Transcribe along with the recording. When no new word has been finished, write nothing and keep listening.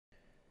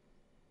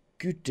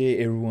Good day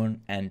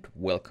everyone and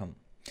welcome.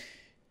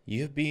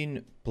 You have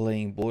been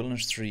playing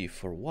Borderlands 3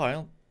 for a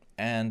while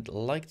and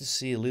like to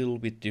see a little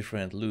bit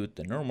different loot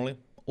than normally,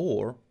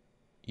 or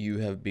you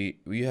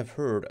have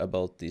heard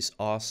about this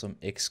awesome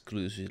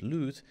exclusive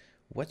loot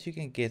what you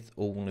can get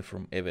only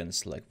from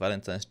events like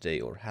Valentine's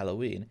Day or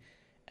Halloween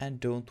and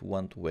don't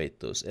want to wait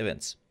those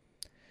events.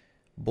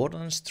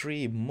 Borderlands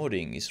 3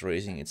 modding is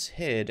raising its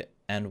head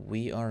and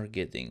we are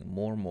getting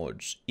more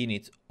mods in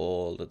it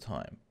all the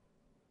time.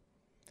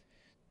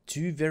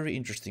 Two very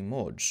interesting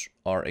mods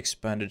are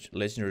expanded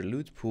legendary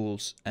loot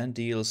pools and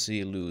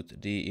DLC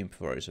loot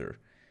de-improviser.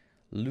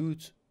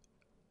 Loot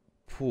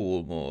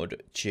pool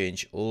mod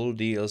change all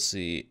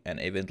DLC and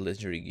event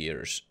legendary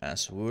gears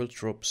as world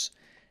drops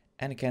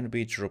and can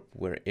be dropped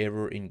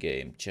wherever in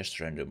game just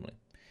randomly.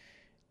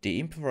 The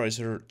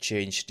improviser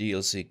change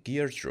DLC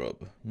gear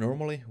drop.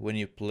 Normally when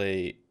you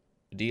play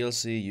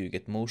DLC you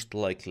get most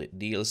likely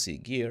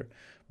DLC gear,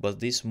 but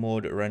this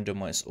mod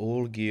randomize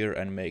all gear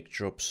and make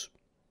drops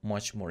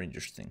much more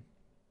interesting.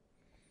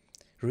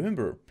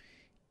 Remember,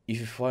 if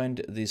you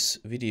find this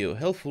video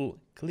helpful,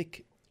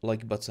 click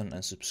like button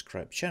and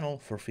subscribe channel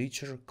for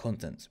future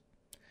content.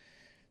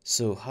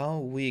 So how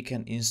we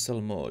can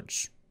install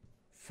mods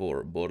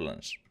for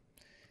Borderlands?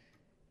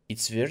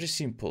 It's very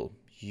simple.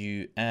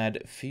 You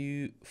add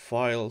few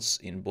files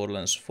in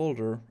Borderlands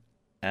folder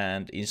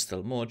and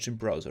install mods in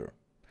browser.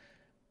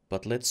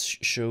 But let's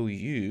show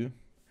you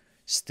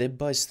step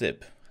by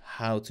step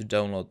how to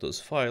download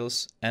those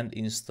files and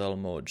install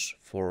mods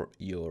for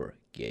your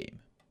game.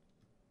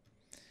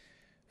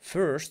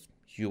 First,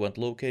 you want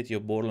to locate your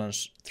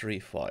Borderlands 3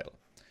 file.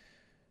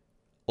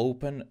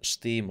 Open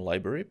Steam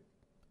library,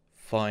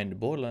 find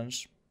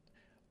Borderlands,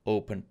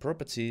 open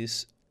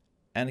properties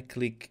and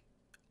click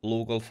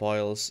local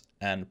files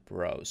and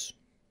browse.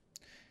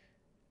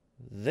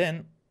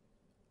 Then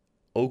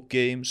Oak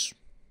Games,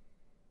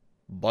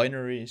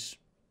 binaries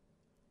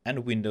and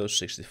Windows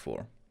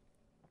 64.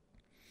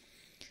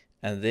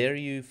 And there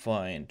you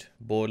find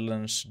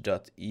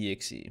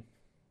borderlands.exe.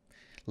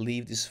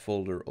 Leave this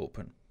folder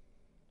open.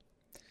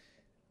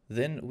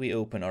 Then we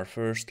open our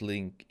first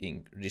link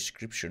in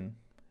description.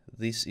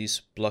 This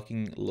is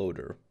plugin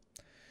loader.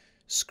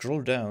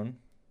 Scroll down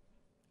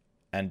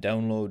and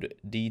download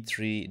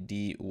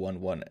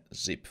D3D11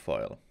 zip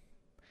file.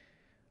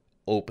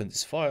 Open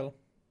this file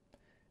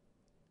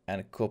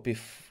and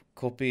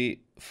copy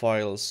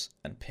files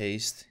and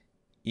paste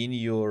in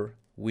your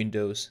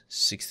Windows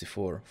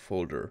 64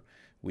 folder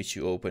which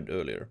you opened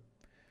earlier.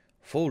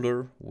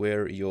 Folder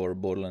where your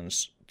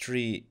Borderlands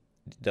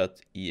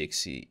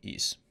 3.exe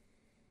is.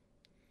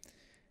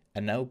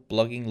 And now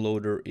plugin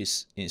loader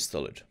is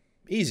installed.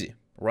 Easy,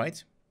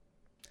 right?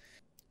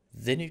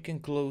 Then you can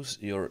close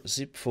your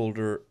zip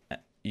folder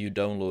you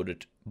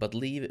downloaded but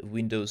leave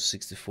Windows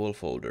 64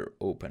 folder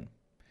open.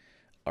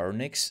 Our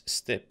next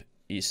step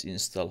is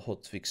install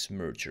hotfix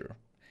merger.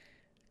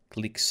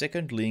 Click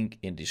second link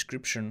in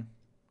description.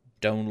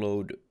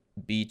 Download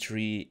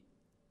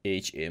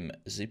b3hm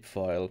zip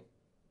file,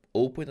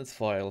 open that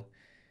file,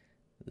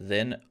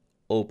 then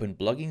open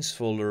plugins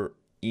folder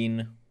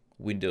in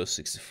Windows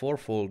 64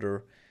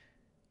 folder.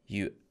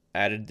 You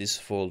added this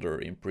folder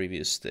in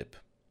previous step.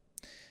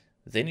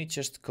 Then you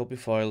just copy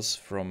files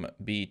from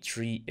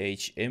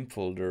b3hm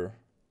folder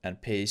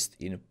and paste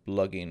in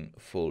plugin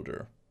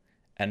folder.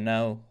 And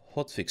now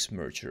hotfix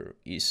merger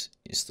is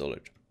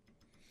installed.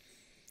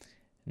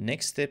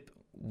 Next step,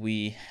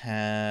 we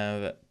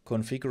have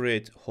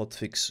configure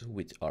hotfix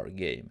with our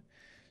game.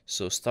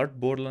 So start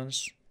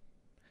Borderlands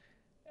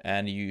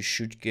and you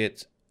should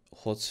get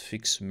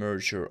hotfix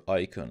merger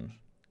icon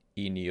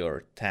in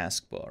your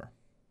taskbar.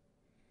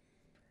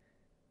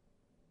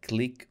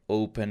 Click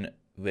open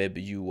web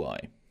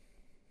UI.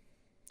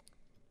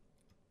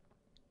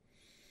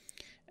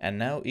 And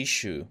now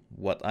issue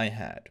what I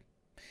had.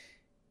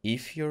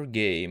 If your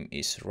game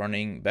is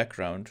running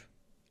background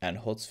and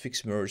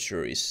hotfix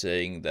merger is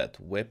saying that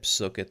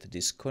WebSocket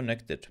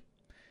disconnected,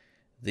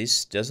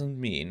 this doesn't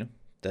mean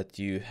that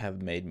you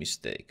have made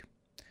mistake.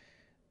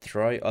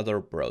 Try other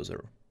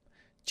browser.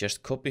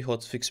 Just copy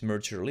hotfix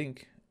merger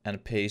link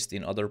and paste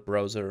in other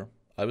browser.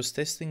 I was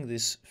testing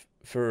this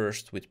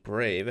first with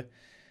Brave,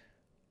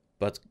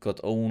 but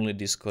got only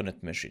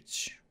disconnect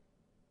message.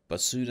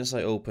 But soon as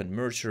I opened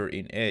merger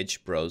in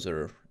Edge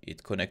browser,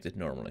 it connected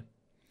normally.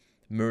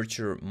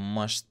 Merger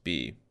must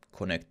be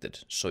connected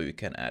so you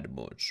can add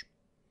mods.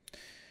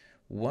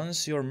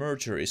 Once your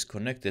merger is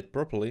connected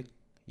properly,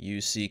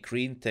 you see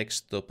green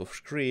text top of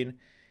screen,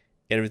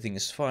 everything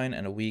is fine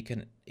and we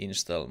can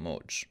install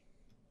mods.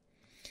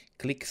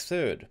 Click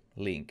third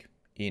link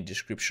in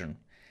description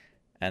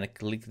and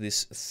click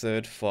this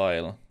third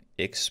file,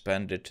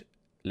 expanded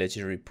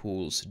legendary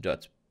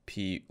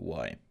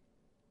pools.py.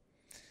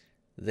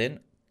 Then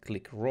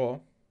click raw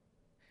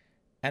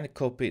and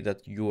copy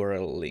that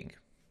URL link.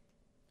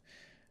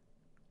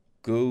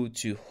 Go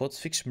to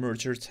hotfix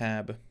merger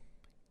tab,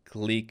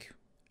 click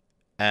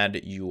add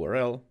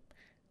URL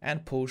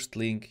and post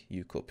link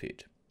you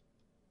copied.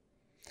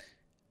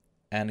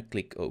 And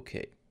click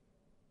OK.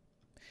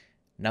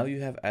 Now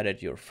you have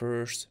added your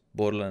first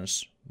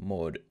Borderlands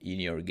mod in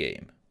your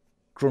game.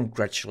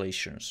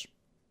 Congratulations!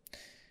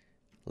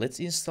 Let's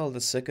install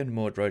the second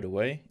mod right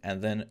away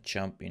and then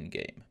jump in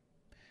game.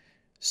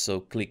 So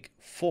click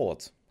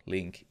fourth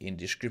link in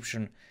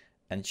description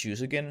and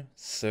choose again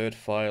third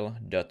file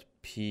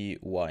 .py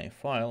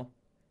file.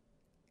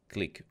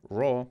 Click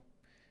raw,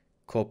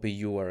 copy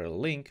URL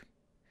link,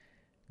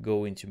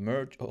 go into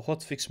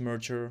hotfix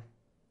merger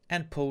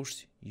and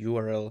post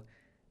URL,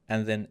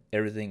 and then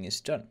everything is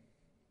done.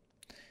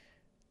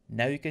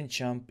 Now you can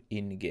jump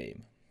in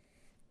game.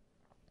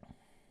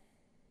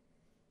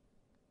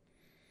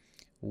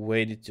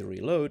 Wait it to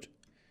reload.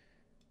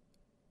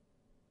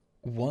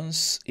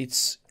 Once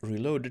it's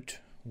reloaded,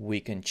 we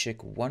can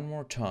check one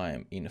more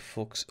time in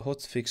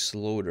hotfix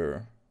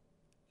loader,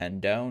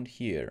 and down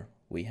here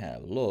we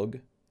have log,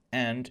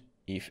 and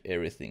if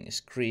everything is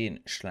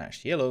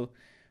green/yellow,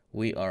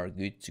 we are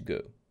good to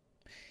go.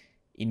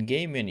 In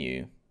game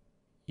menu,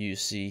 you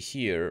see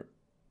here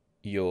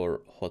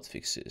your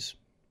hotfixes.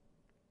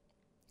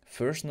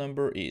 First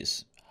number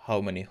is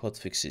how many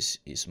hotfixes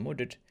is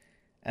modded,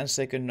 and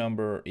second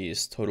number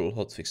is total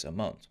hotfix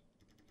amount.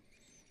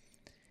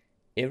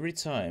 Every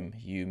time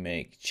you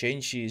make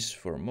changes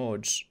for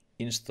mods,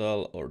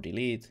 install or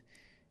delete,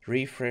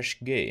 refresh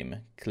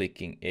game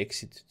clicking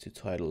exit to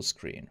title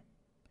screen.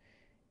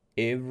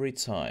 Every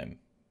time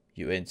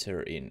you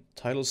enter in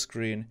title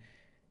screen,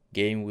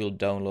 game will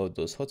download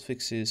those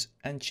hotfixes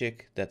and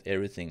check that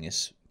everything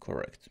is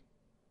correct.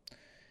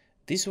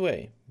 This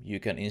way you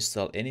can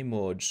install any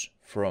mods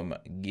from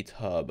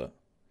GitHub.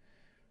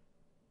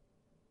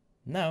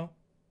 Now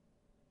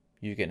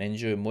you can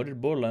enjoy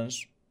modded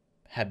Borderlands,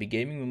 happy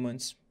gaming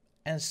moments,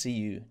 and see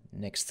you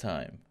next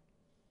time.